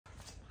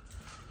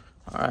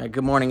All right,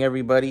 good morning,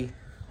 everybody,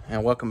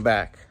 and welcome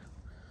back.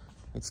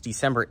 It's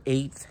December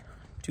 8th,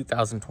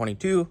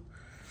 2022,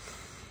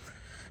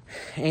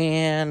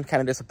 and kind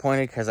of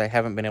disappointed because I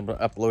haven't been able to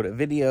upload a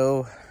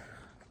video.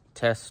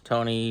 Tess,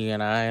 Tony,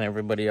 and I, and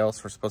everybody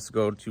else were supposed to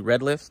go to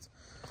Red List,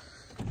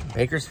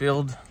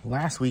 Bakersfield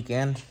last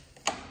weekend,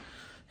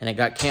 and it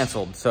got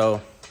canceled. So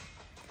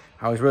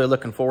I was really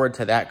looking forward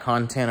to that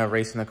content of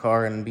racing the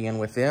car and being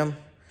with them,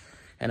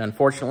 and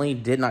unfortunately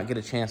did not get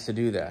a chance to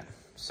do that.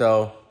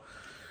 So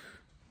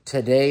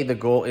today, the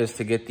goal is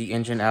to get the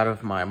engine out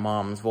of my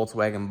mom's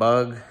Volkswagen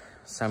Bug.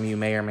 Some of you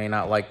may or may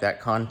not like that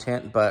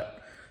content,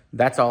 but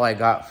that's all I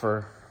got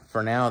for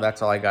now.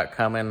 That's all I got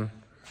coming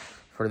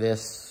for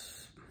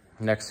this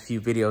next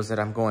few videos that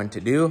I'm going to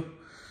do.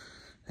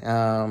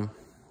 But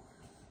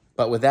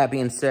with that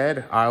being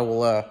said, I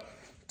will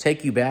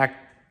take you back,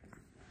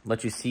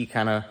 let you see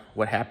kind of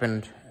what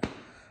happened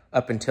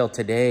up until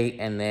today,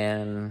 and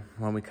then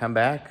when we come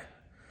back,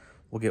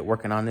 we'll get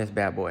working on this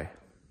bad boy.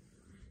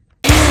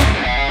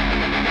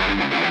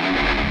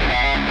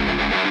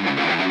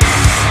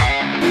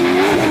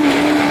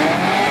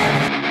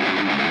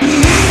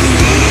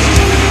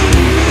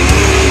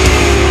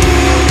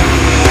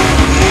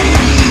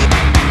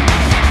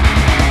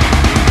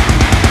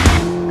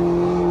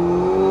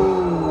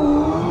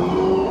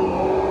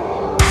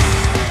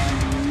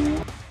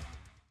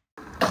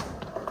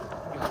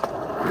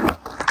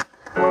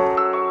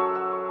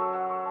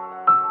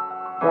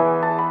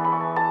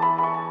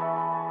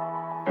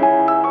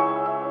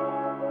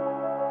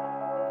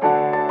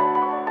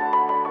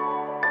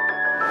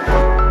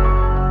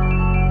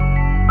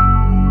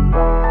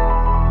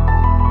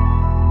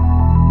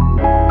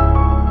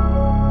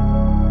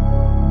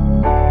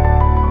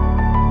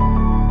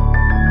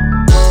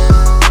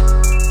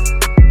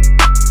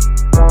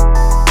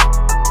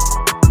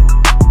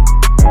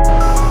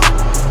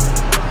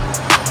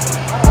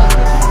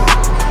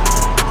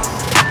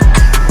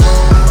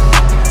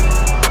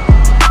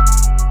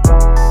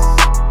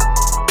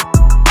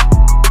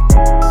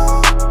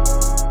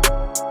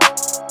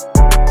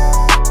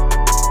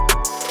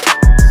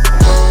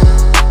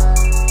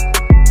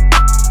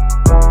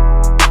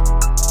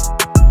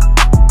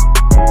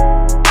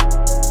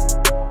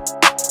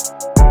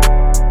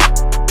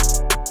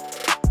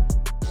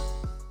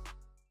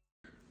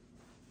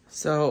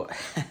 So,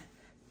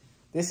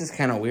 this is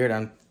kind of weird.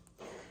 I'm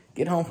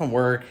getting home from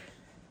work.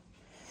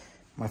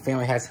 My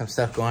family had some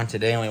stuff going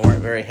today and we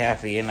weren't very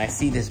happy. And I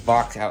see this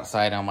box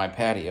outside on my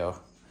patio.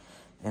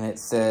 And it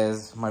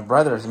says my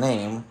brother's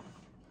name.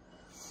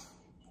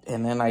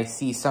 And then I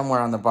see somewhere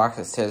on the box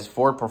that says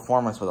Ford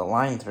Performance with a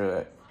line through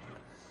it.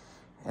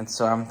 And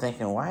so I'm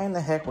thinking, why in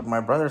the heck would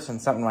my brother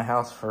send something to my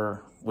house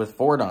with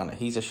Ford on it?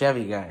 He's a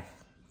Chevy guy.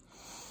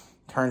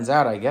 Turns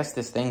out, I guess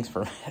this sign's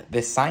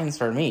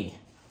for me.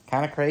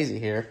 Kind of crazy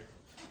here.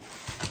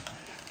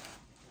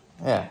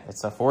 Yeah,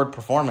 it's a Ford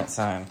Performance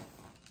sign.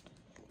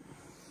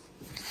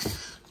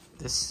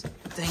 This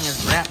thing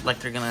is wrapped like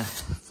they're gonna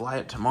fly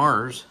it to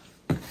Mars.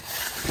 Let's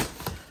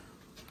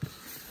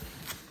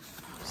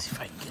see if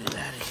I can get it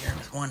out of here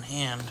with one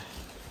hand.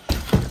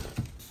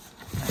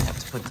 I have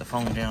to put the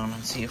phone down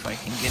and see if I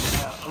can get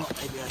it out. Oh,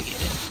 maybe I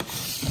get it.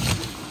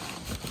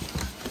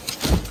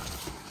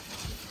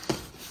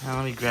 Now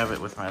let me grab it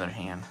with my other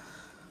hand.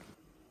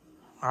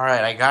 All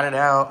right, I got it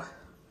out.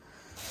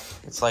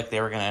 It's like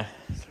they were gonna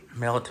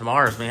mail it to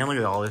Mars, man. Look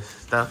at all this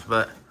stuff,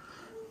 but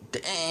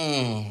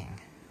dang,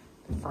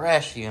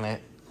 fresh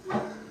unit.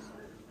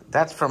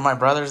 That's from my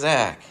brother,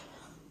 Zach.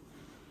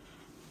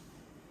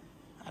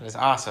 That is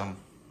awesome.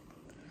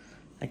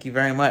 Thank you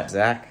very much,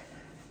 Zach.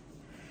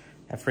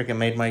 That freaking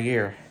made my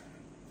year.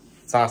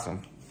 It's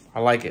awesome. I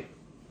like it.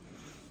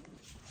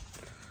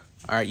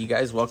 All right, you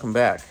guys, welcome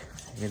back.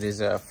 It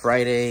is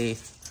Friday,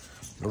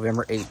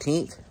 November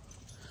 18th.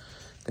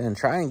 Gonna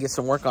try and get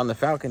some work on the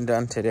Falcon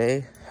done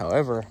today.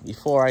 However,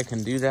 before I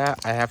can do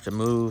that, I have to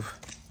move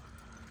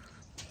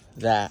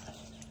that.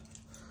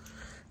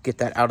 Get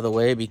that out of the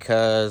way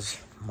because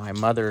my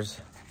mother's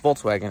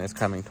Volkswagen is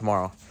coming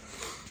tomorrow.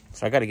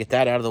 So I gotta get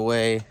that out of the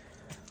way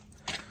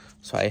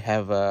so I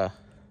have a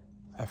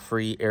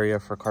free area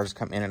for cars to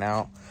come in and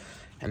out.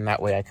 And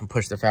that way I can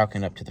push the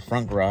Falcon up to the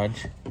front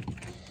garage.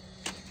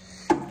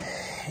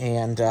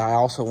 And I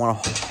also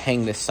want to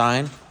hang this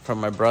sign from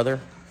my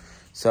brother.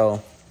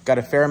 So got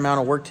a fair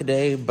amount of work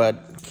today,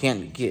 but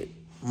can't get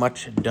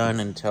much done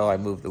until I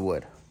move the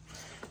wood.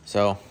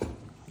 So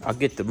I'll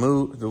get the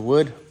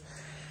wood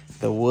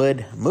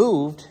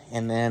moved,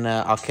 and then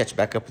I'll catch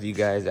back up with you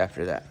guys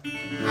after that.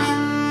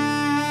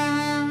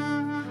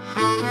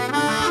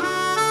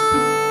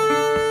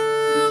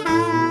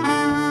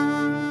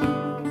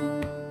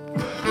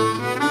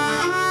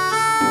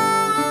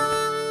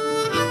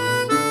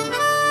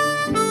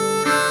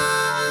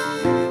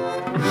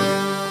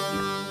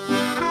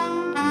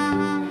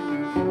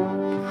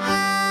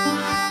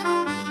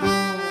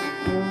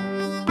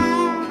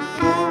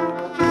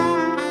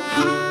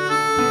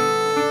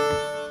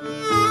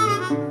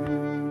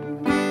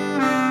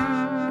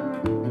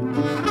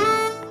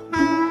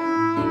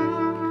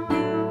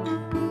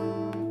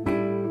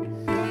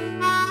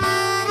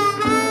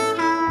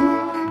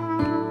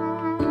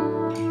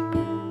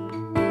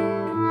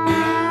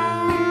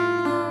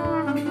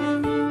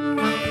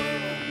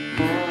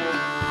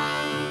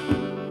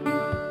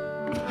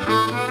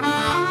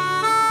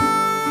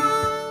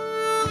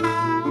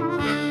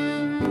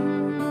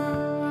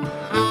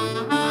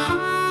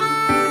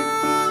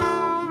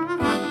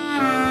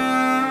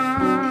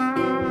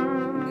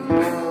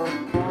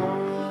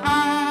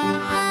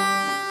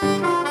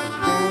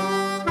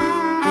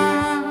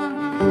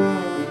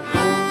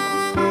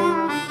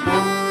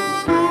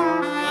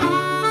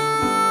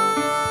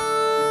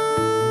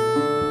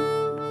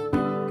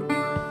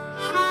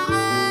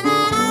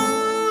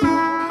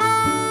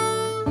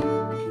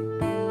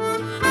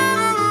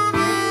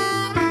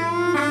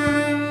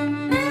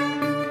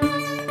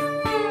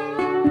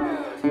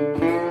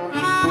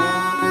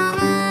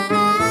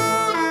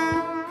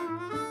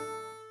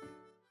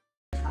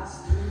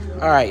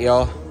 Alright,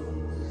 y'all.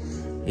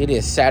 It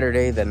is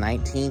Saturday the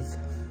 19th.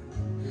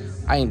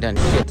 I ain't done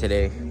shit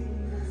today.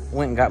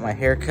 Went and got my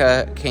hair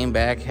cut, came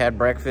back, had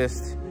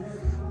breakfast.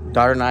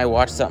 Daughter and I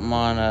watched something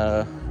on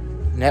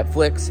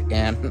Netflix,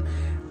 and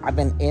I've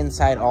been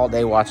inside all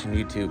day watching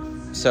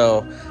YouTube.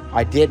 So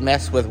I did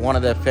mess with one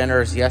of the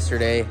fenders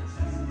yesterday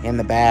in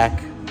the back.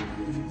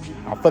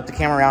 I'll flip the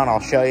camera around, I'll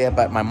show you,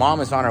 but my mom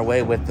is on her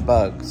way with the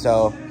bug.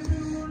 So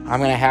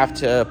I'm gonna have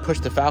to push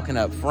the Falcon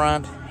up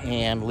front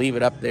and leave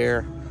it up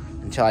there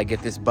until I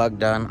get this bug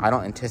done. I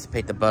don't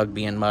anticipate the bug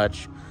being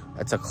much.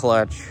 It's a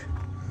clutch,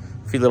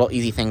 a few little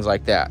easy things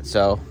like that.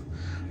 So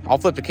I'll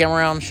flip the camera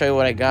around, show you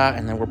what I got,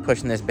 and then we're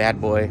pushing this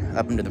bad boy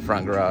up into the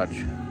front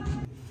garage.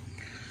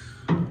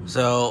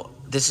 So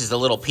this is the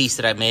little piece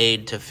that I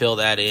made to fill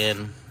that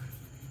in.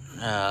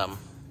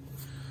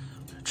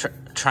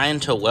 Trying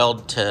to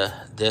weld to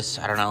this,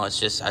 I don't know, it's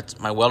just,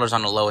 my welder's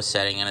on the lowest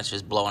setting and it's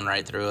just blowing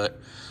right through it.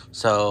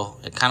 So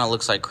it kind of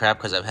looks like crap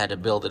because I've had to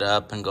build it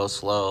up and go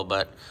slow,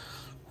 but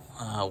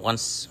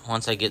once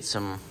I get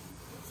some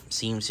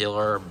seam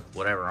sealer or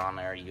whatever on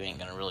there, you ain't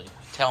gonna really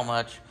tell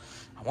much.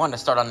 I wanted to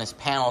start on this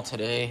panel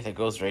today that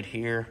goes right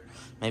here,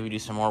 maybe do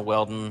some more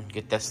welding,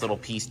 get this little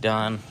piece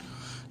done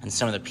and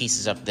some of the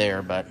pieces up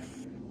there, but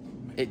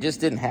it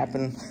just didn't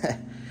happen.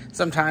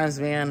 Sometimes,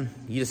 man,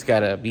 you just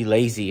gotta be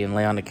lazy and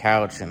lay on the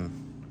couch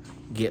and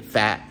get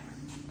fat.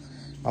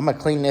 I'm gonna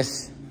clean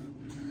this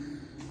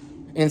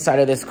inside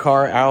of this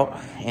car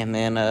out, and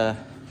then I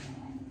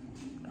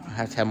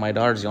have to have my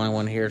daughter's the only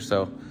one here,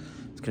 so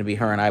it's gonna be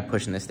her and I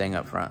pushing this thing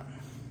up front.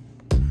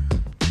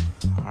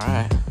 All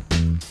right,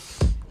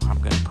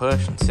 I'm gonna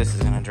push and Sis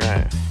is gonna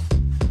drive.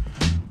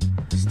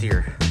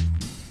 Steer.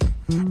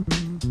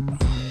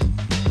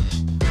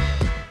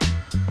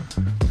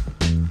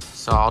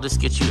 So I'll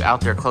just get you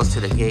out there close to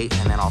the gate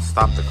and then I'll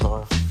stop the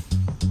car.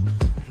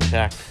 In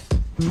fact,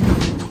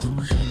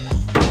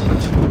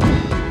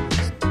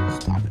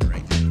 stop it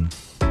right there.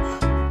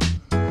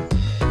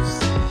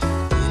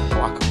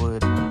 Block of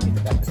wood. Get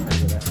the back of that.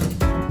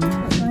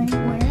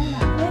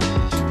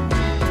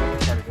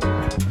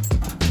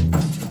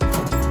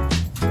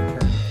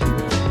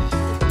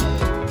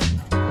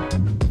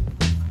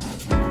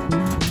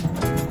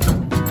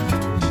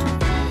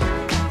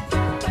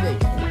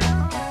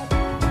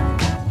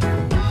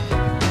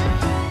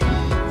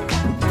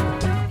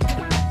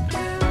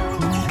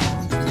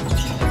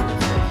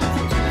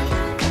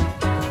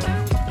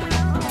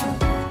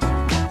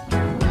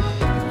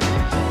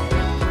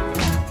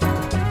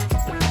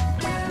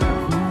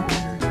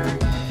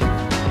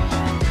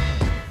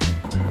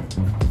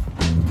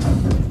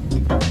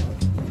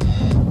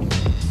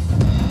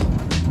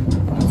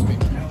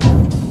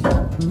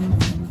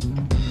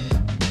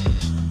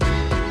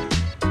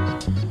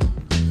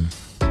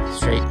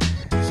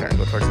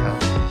 Towards the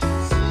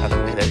house. Other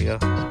way, there you go.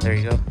 There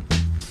you go.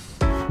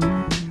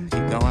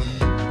 Keep going.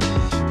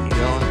 Keep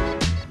going.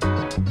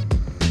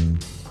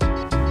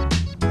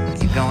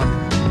 Keep going.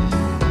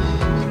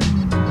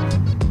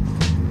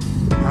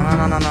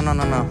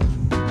 No.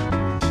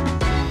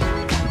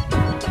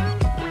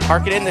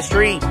 Park it in the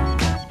street.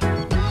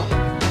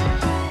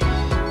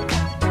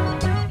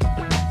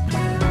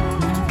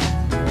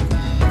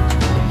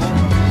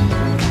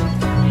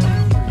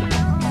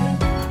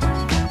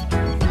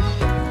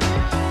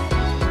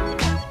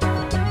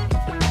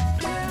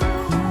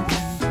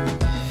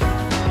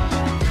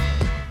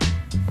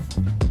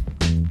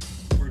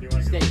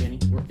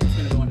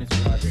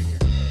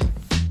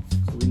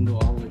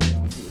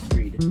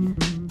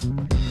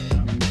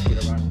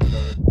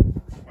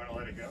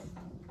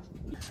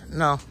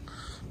 No,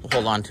 we'll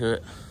hold on to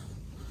it.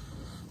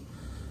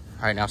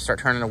 All right, now start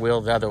turning the wheel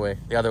the other way.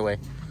 The other way.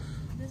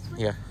 This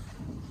way? Yeah.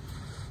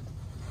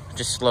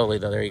 Just slowly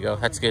though. There you go.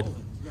 That's good. You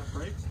got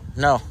brakes?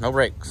 No, no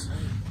brakes.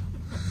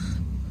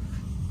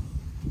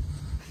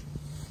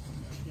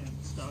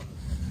 Stop.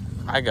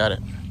 I got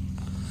it.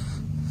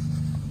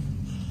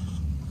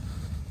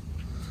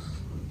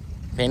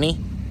 Penny,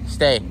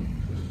 stay.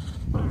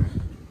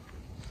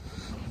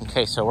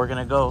 Okay, so we're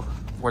gonna go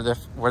where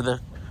the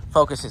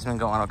focus has been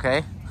going.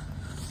 Okay.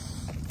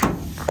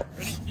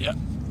 Yeah.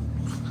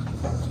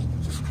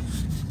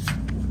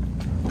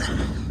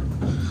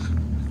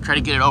 Try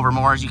to get it over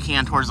more as you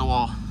can towards the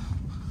wall.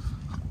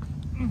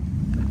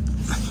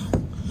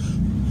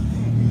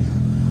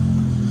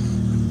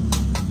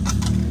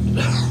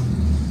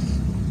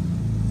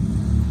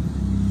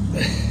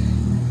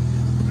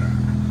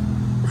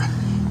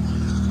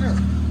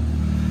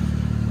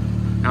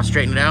 Now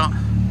straighten it out.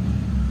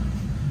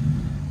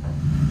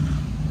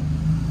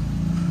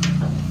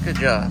 Good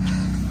job.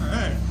 All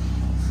right.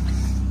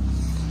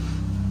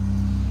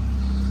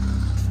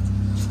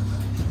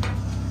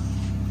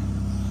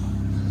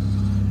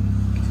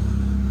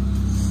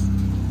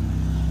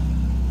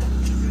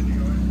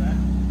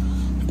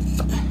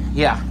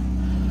 Yeah.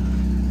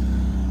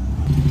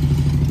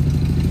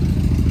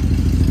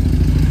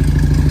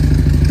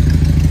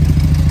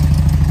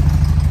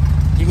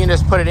 You can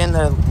just put it in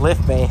the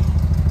lift bay.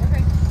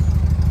 Okay.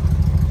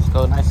 Just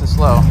go nice and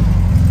slow.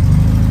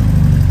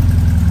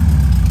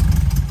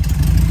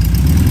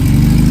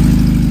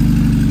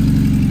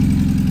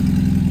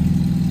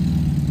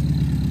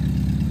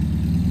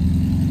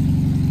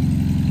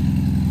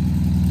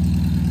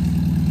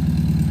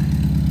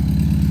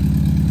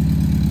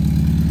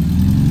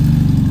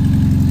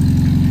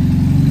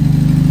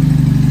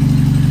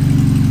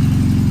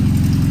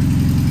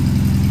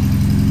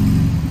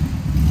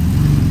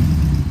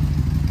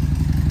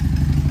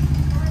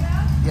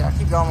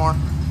 going more.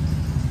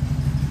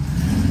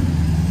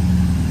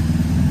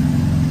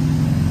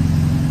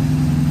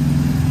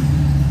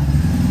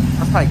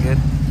 That's probably good.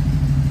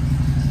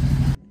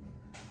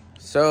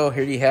 So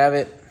here you have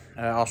it.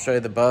 I'll show you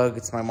the bug.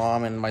 It's my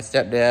mom and my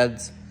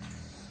stepdad's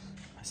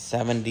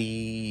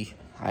 70,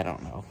 I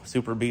don't know,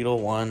 Super Beetle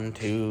 1,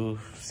 2,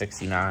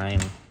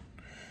 69.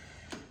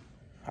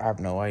 I have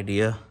no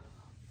idea.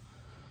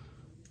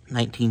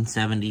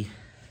 1970.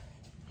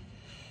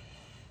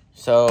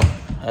 So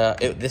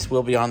this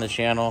will be on the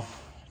channel.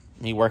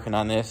 Me working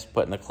on this,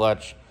 putting the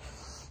clutch,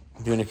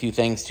 doing a few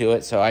things to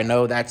it. So I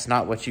know that's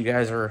not what you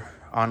guys are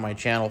on my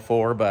channel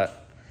for,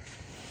 but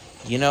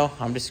you know,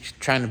 I'm just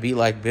trying to be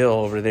like Bill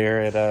over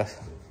there at the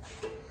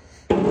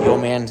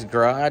old man's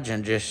garage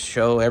and just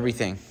show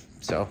everything.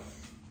 So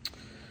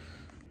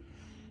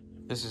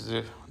this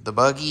is the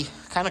buggy,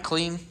 kind of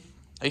clean.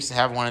 I used to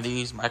have one of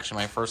these. Actually,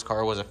 my first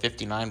car was a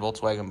 59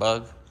 Volkswagen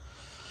Bug.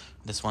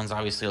 This one's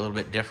obviously a little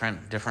bit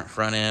different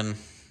front end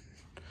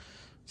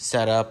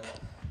setup,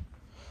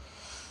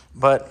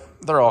 but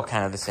they're all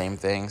kind of the same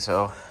thing.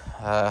 So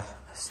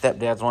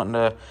stepdad's wanting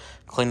to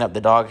clean up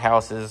the dog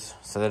houses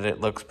so that it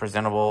looks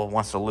presentable,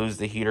 wants to lose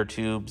the heater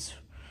tubes.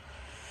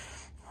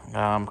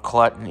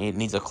 Clutch, it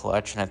needs a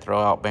clutch and a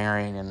throwout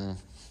bearing, and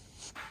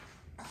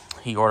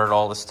he ordered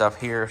all the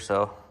stuff here,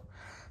 so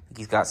I think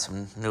he's got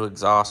some new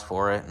exhaust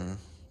for it and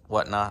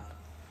whatnot.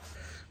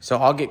 So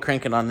I'll get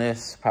cranking on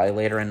this probably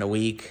later in the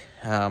week.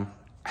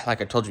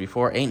 Like I told you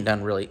before, I ain't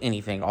done really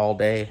anything all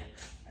day.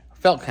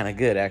 Felt kind of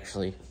good,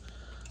 actually.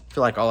 I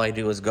feel like all I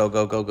do is go,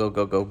 go, go, go,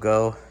 go, go,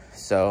 go.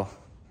 So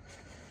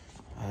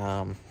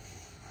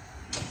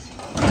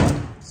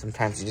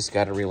sometimes you just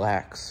got to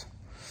relax.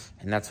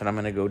 And that's what I'm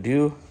going to go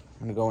do.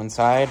 I'm going to go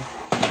inside.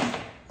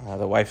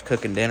 The wife's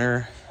cooking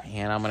dinner,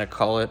 and I'm going to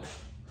call it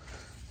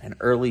an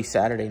early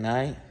Saturday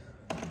night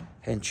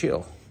and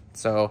chill.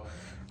 So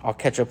I'll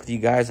catch up with you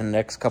guys in the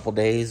next couple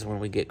days when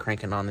we get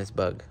cranking on this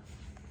bug.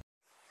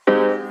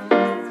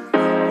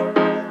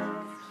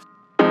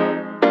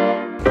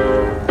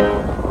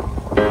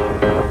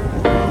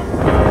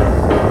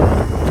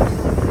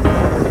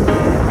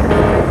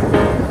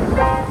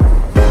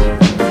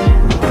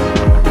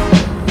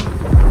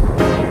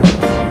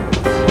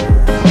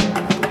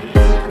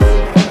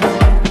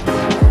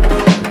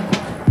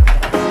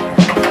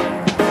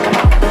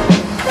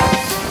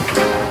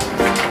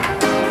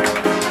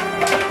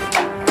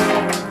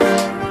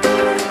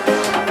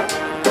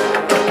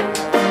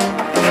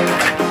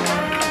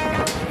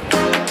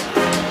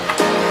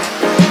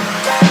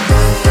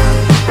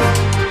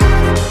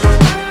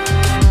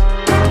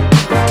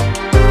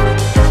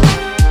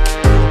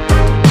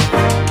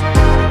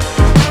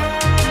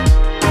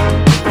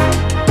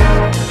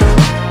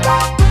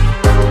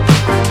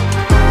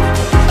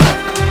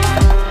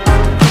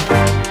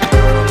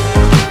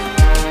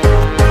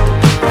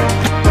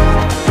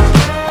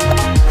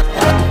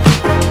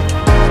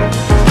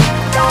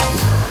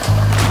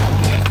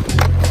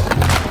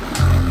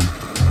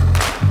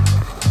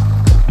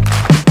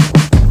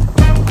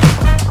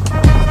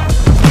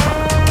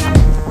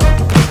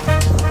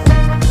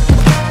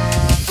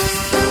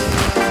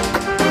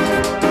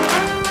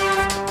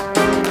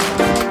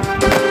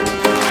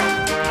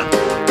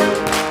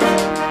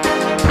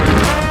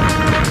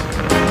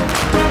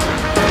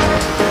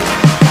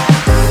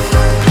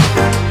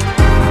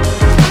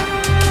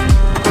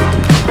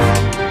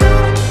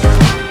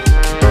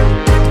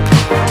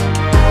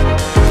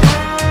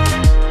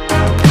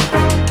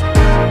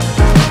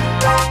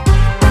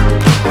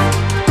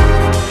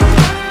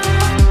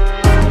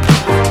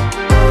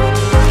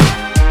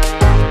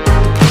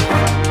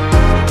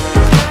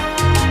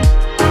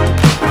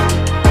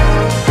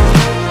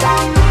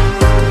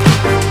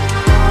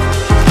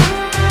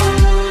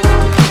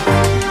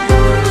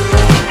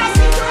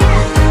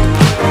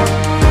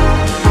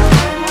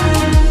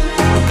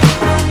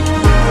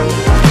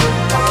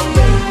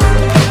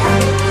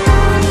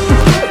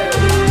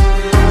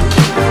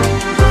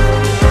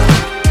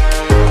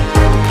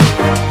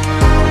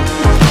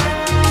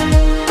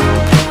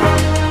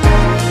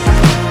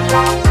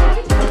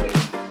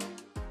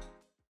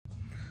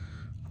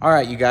 All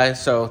right, you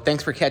guys, so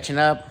thanks for catching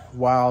up.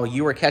 While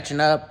you were catching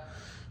up,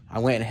 I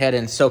went ahead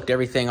and soaked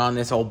everything on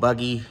this old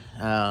buggy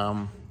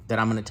that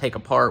I'm gonna take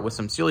apart with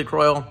some Sealy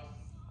Oil.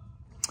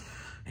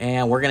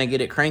 And we're gonna get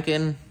it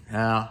cranking.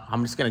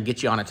 I'm just gonna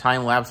get you on a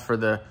time lapse for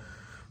the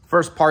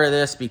first part of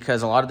this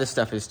because a lot of this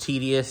stuff is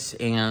tedious.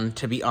 And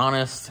to be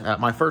honest,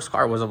 my first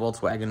car was a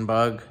Volkswagen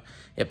Bug.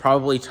 It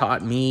probably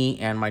taught me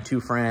and my two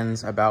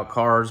friends about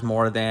cars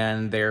more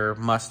than their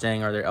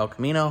Mustang or their El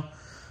Camino.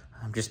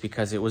 Just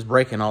because it was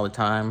breaking all the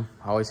time.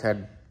 I always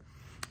had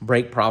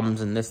brake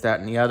problems and this, that,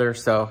 and the other.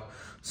 So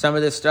some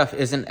of this stuff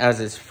isn't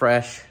as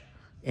fresh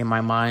in my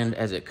mind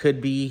as it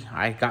could be.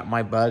 I got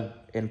my Bug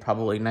in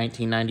probably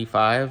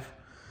 1995.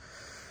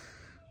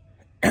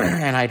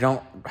 And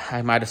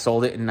I might have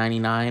sold it in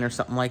 99 or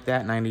something like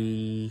that,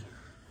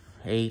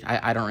 98.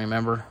 I don't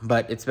remember.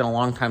 But it's been a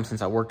long time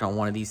since I worked on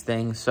one of these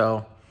things.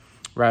 So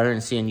rather than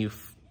seeing you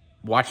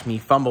watch me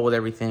fumble with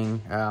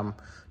everything,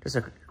 just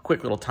a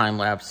quick little time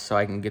lapse so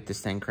I can get this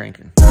thing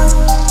cranking.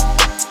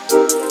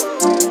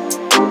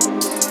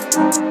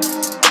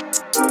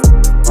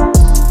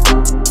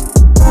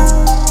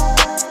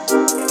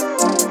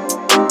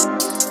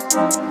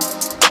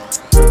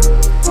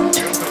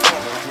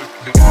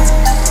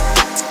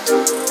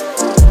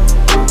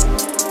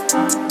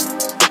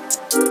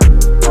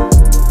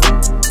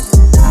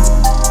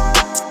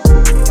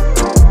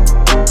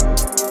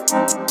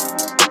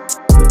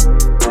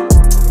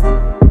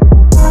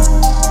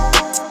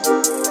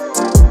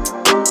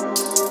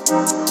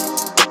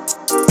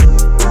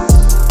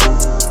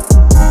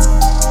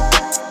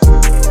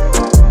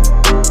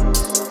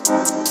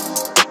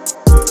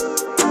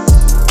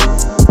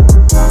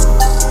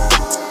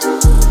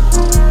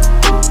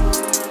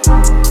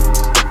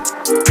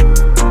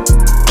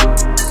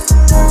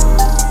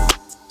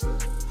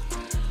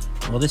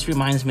 Well, this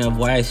reminds me of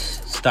why I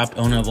stopped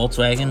owning a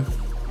Volkswagen.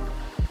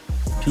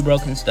 2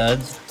 broken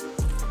studs.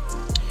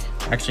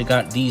 I actually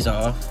got these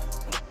off,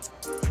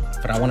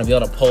 but I want to be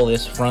able to pull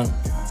this front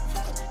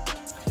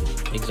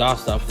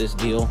exhaust off this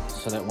deal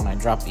so that when I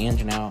drop the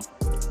engine out,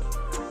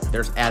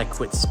 there's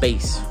adequate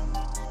space.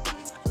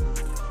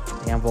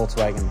 Damn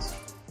Volkswagens.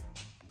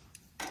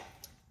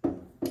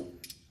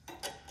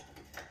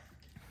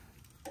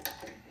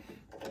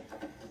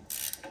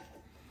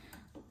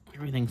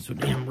 Everything's so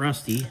damn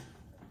rusty.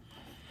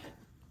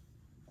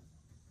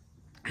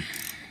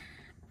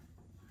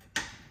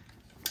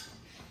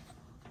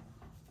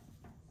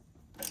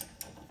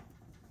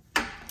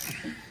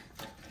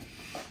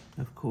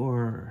 Of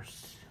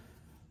course.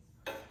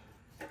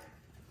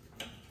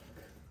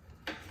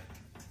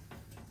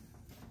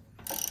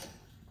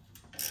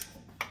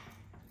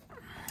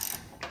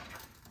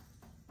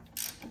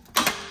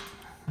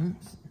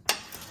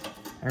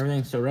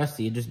 Everything's so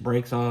rusty, it just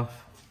breaks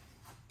off.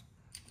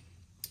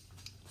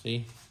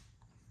 See?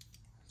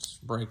 It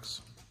just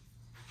breaks.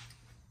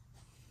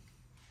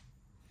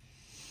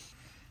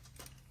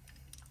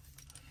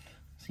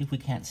 See if we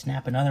can't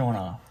snap another one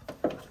off.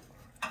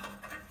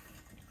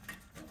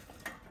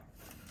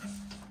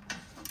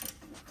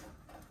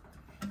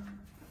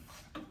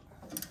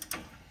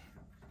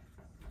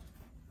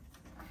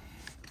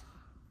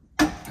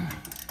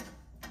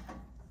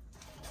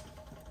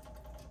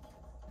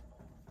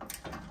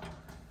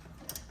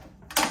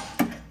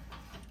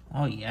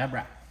 Oh yeah,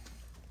 brah.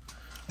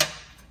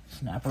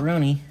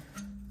 Snapperoonie.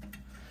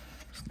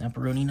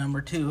 Snapperoonie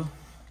number 2.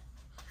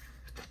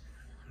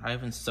 I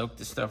even soaked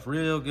this stuff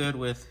real good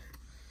with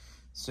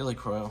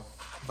Silicroil,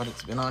 but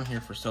it's been on here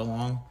for so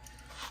long.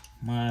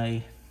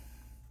 My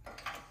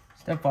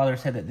stepfather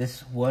said that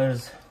this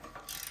was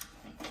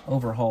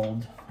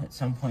overhauled at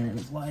some point in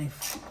his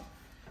life.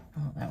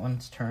 Oh, that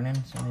one's turning,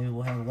 so maybe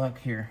we'll have luck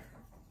here.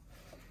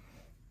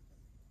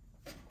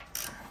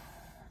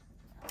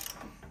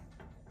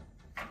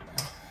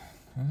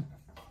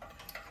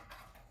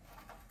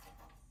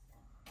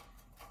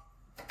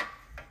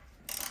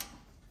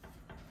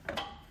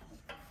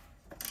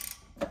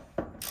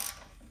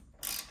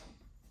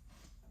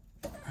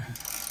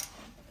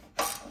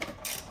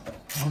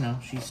 Oh no,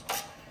 she's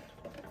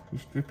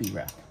strippy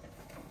wrap.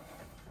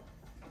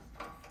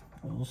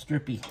 A little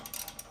strippy.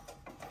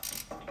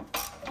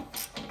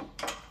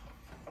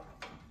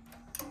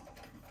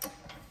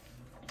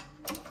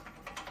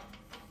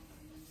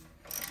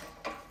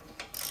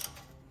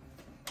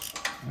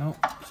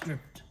 Nope,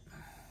 stripped.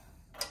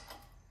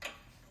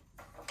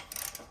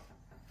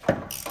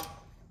 Nope.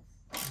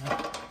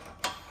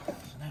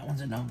 So that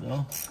one's a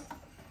no-go.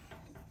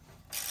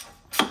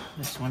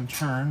 This one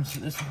turns,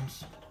 so this one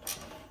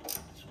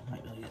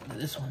might be able to get into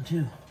this one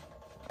too.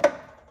 A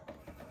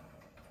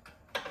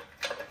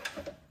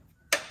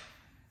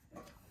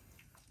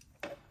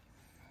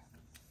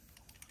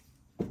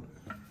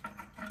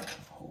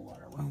whole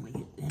lot of room to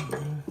get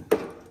anything.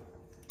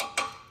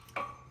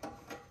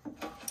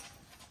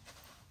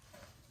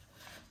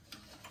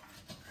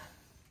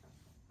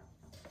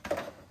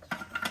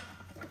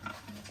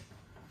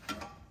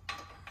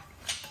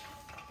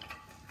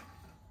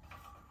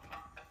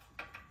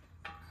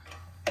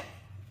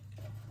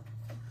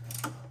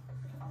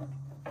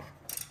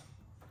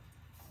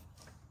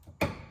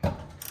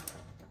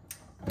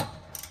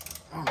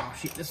 Oh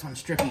shit, this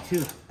one's strippy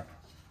too.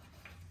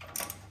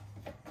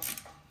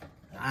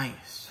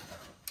 Nice.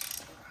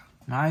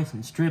 Nice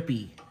and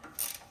strippy.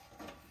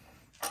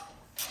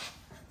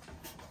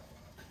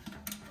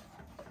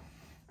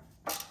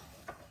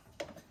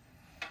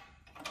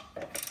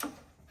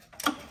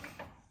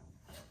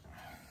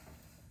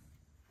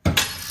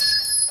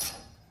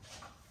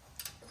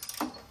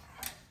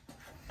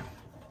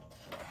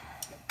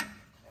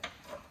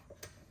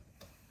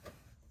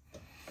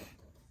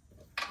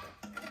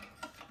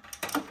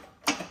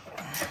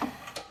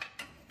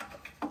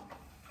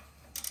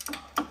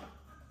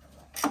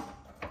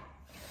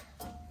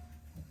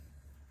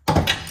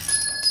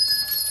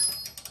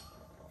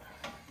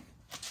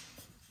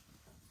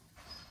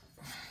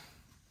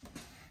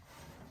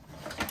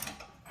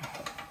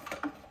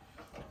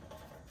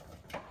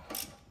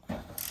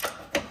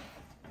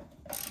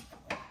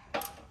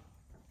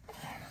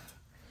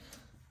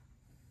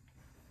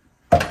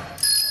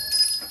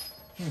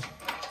 See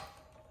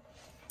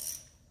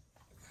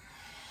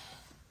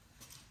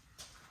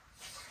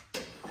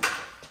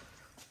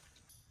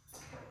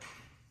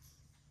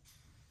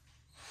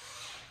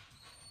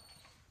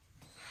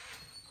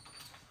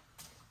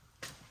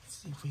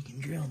if we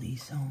can drill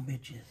these son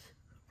bitches.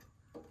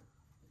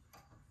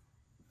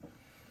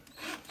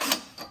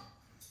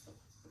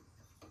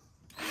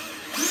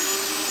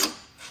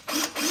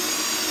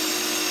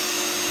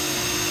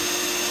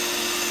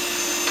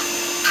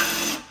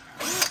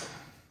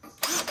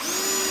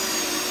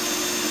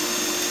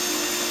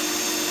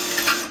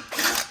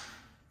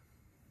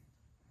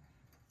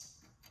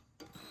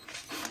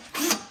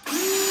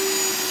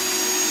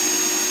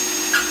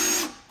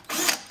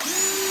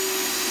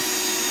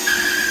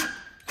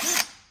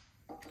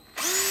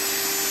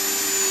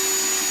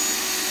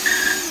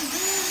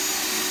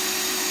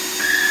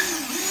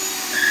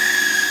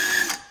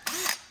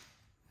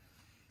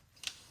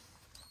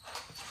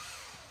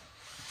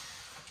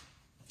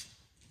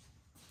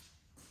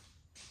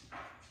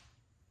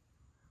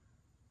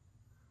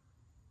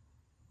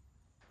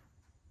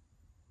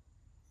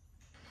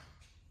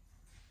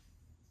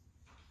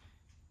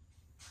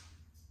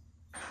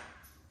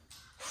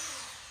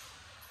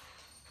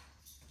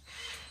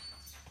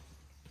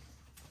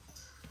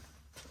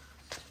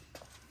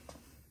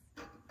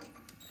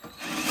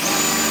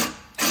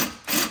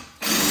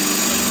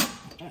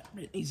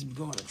 It needs to be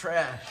going to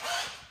trash.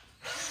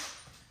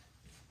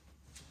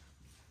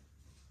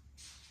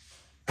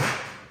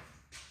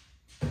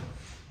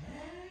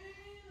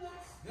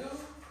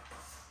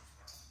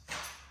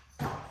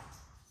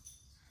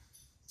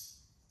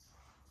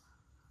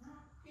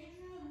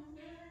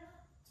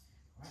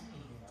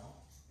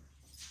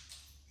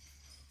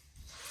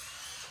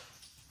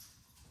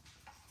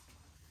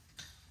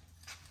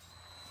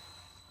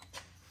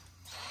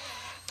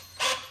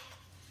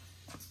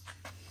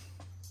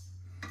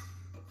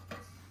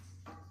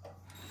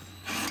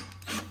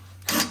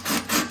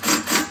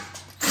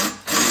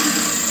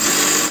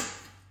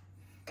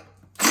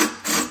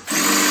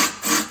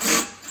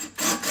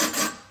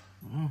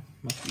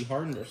 Must be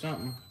hardened or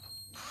something.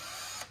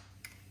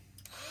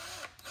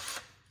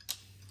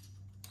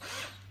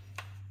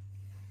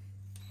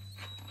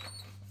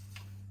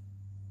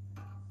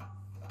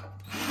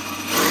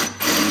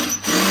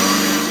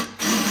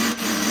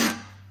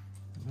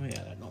 Oh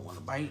yeah, that don't want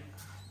to bite.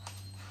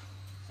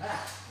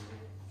 Ah.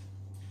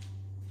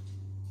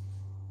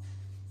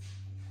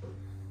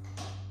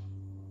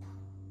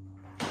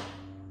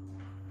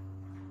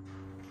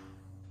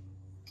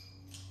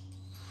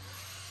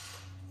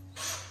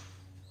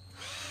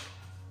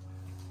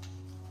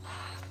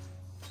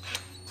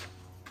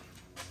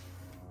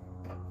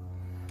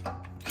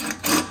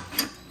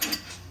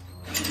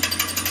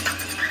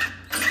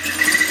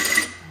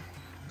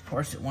 Of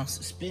course, it wants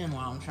to spin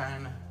while I'm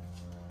trying to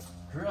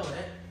drill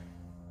it.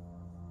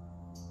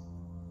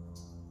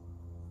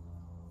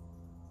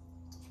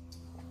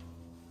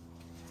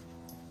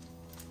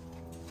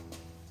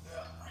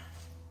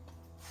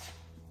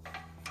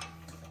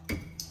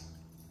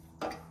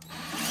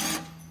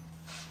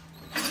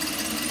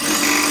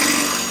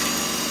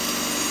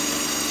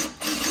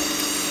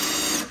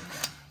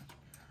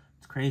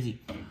 It's crazy.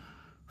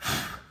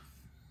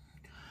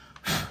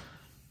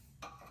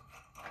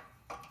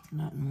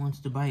 Nothing wants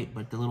to bite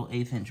but the little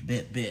 1/8 inch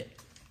bit.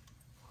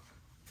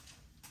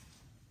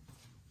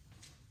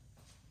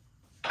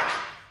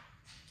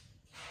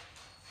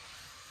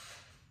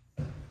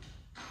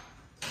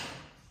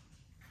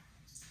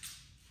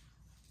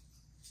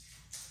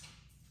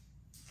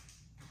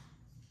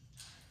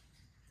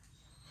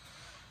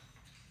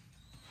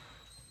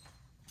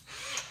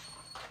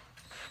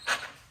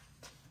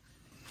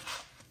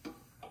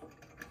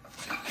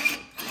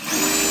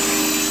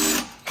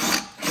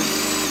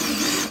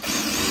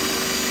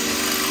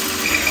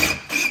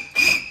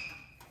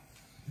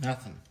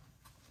 Nothing.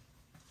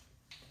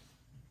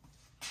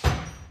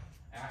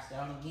 Ass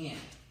down again.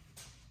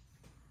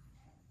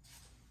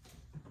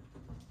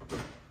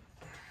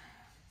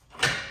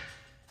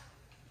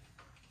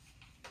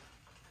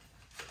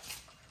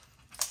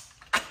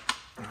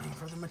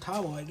 For the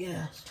Metabo, I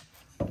guess.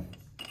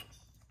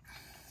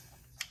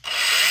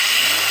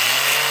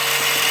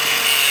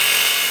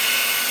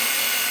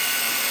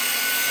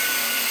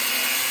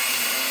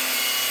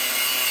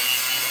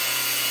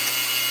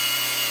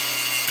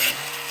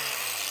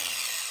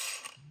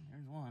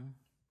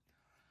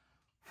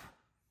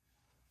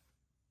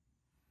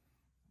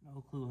 No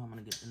clue how I'm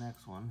gonna get the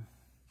next one.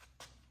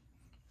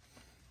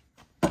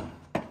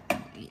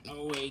 Ain't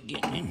no way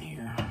getting in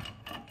here.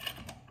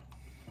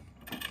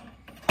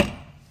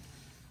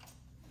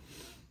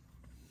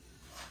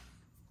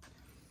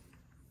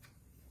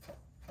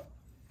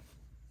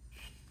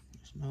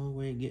 There's no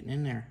way getting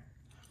in there.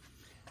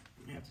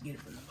 I have to get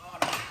it from the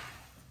bottom.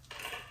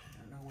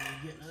 There's no way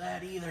getting to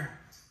that either.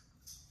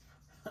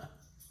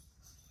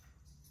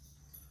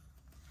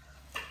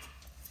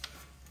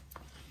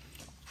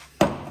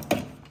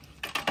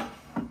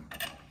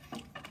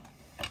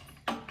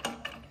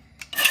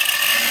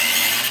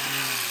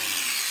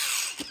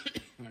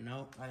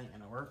 Nope, that ain't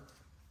gonna work.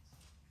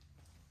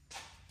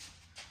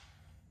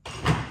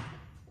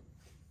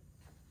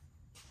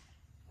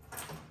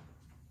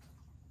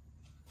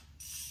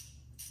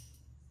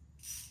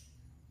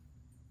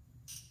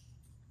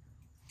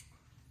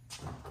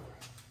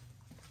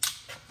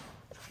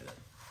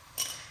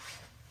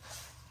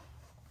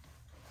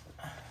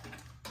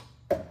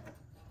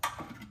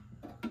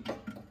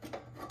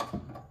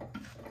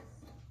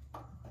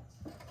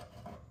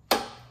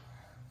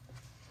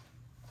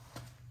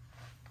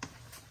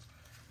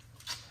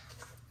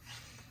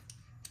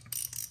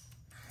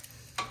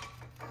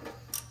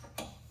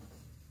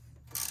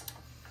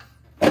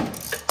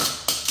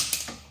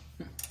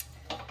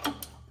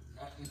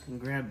 can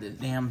grab this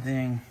damn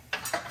thing.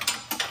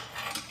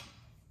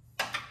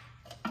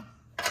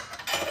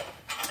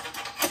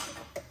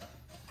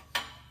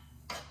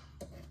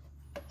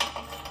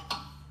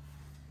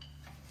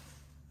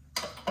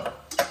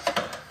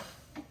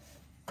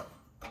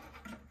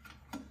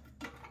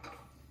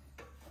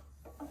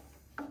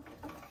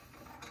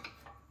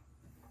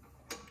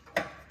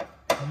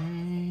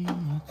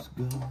 Let's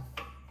go.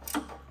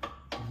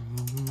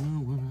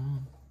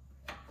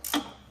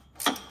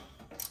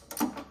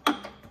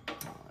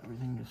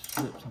 Everything just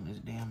slips on this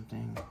damn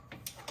thing.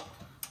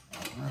 I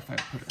wonder if I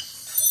put a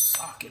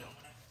socket on it.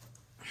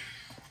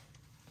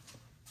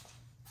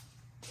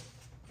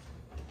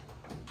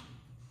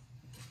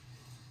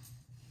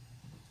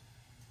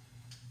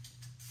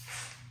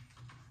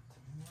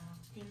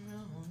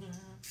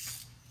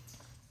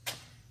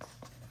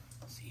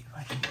 Let's see if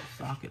I can get a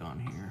socket on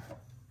here.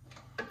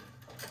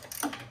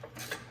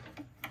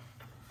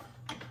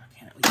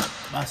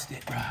 Bust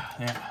it, bro.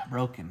 Yeah,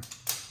 broken.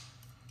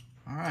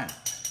 Alright.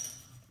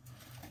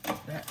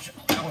 That should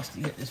allow us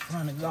to get this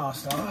front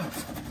exhaust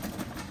off.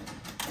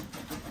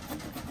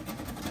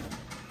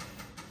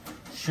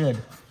 Should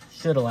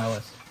allow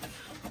us.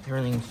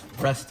 Everything's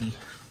rusty.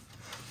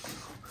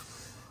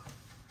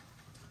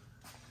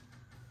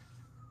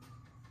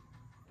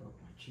 Broke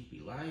my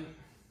cheapy light.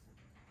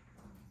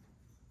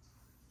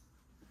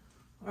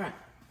 Alright.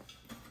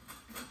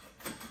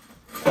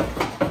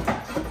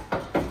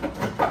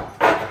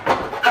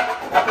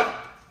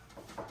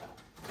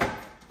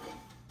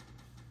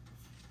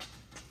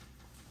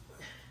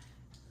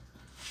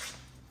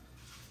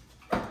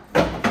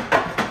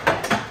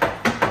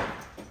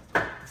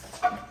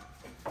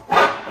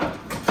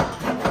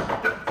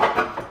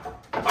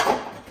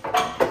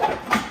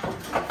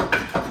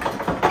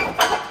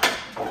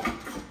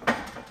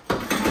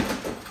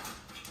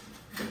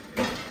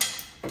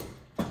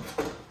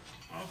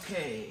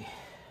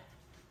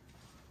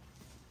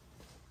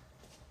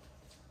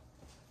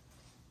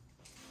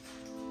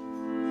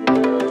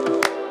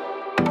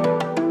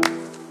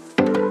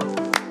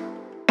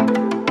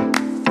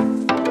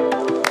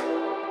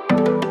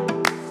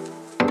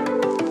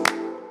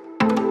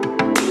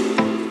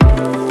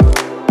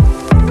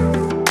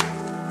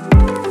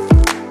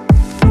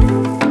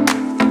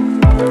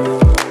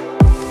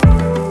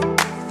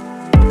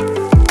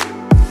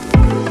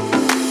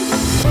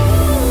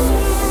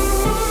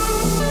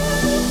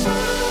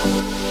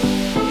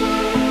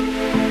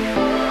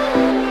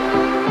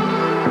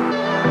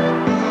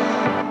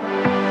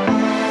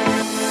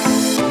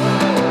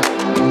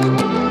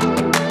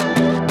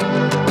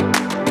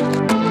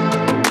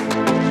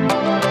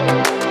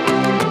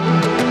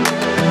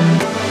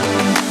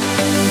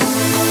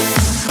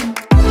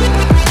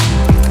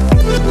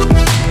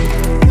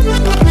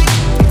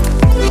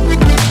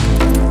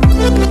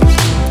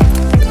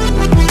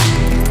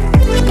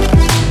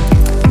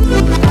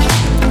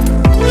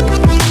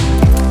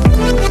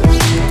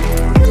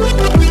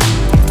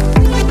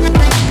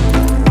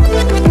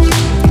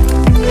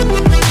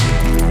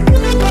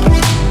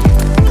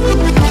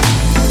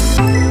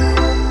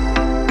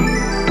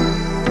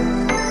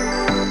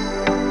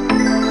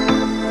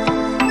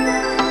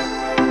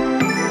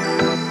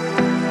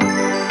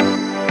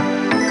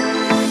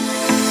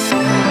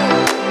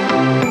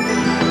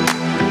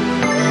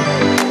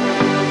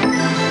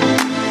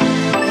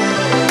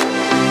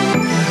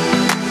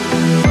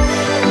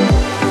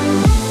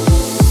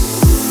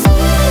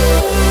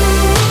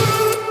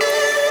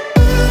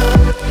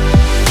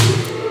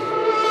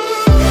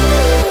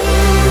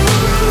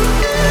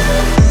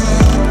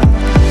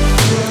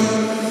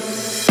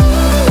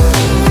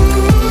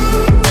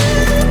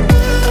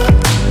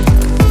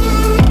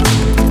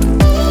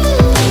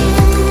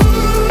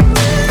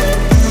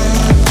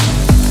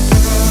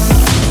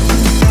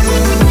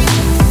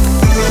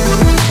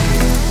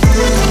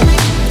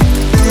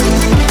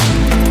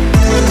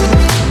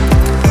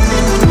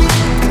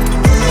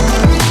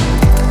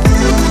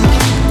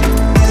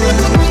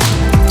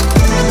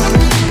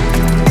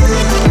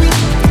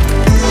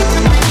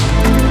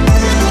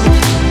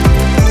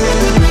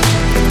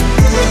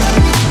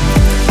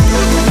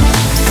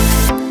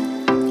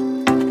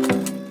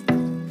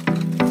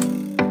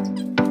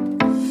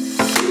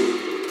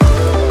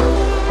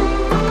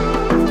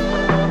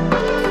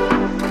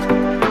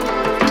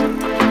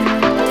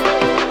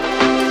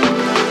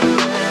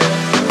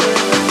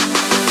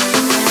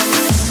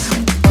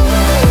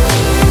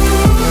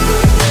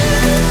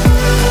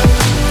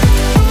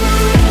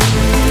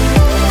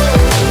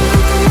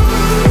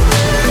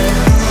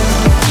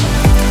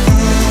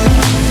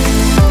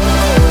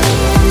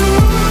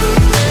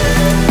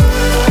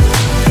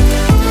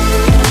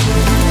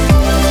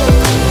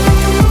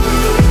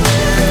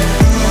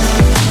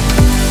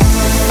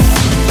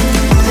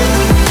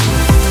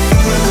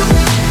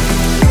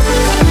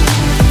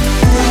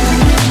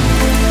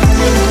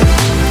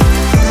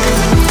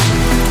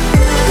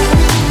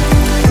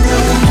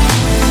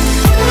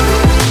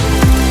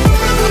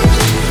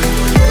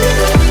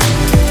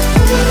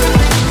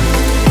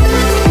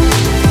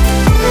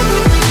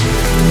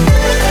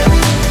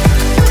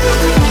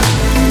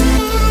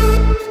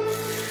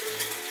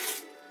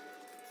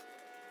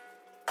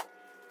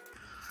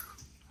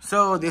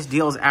 So this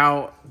deal's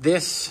out.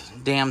 This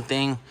damn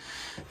thing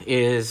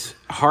is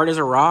hard as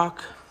a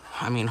rock.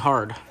 I mean,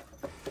 hard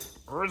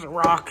as a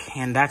rock.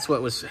 And that's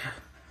what was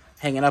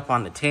hanging up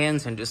on the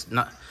tins and just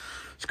not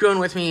screwing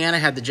with me. And I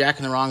had the jack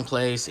in the wrong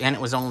place, and it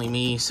was only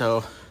me.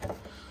 So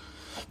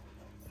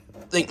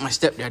I think my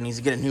stepdad needs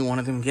to get a new one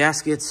of them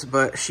gaskets,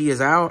 but she is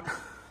out.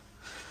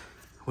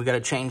 We got to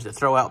change the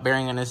throw-out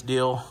bearing in this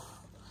deal.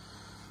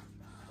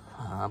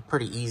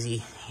 Pretty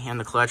easy. And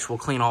the clutch, we'll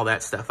clean all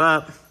that stuff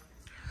up.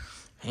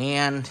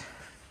 And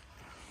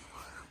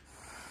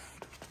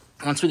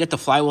once we get the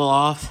flywheel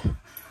off,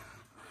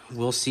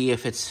 we'll see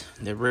if it's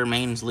the rear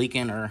main's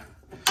leaking, or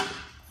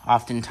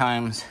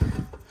oftentimes the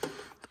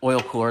oil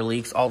cooler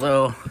leaks,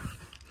 although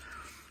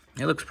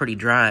it looks pretty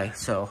dry,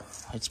 so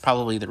it's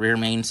probably the rear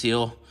main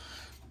seal.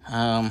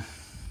 We're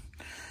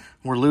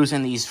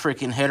losing these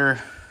freaking header,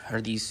 or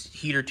these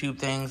heater tube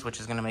things, which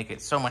is going to make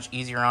it so much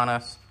easier on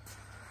us.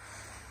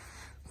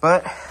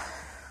 But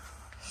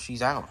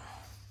she's out.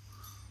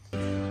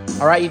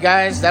 All right, you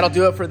guys, that'll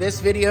do it for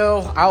this video.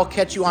 I'll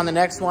catch you on the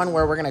next one,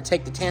 where we're going to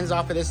take the tins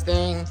off of this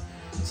thing,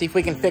 see if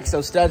we can fix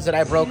those studs that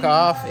I broke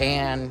off,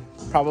 and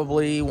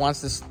probably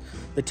once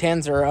the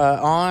tins are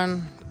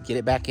on, get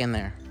it back in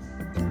there.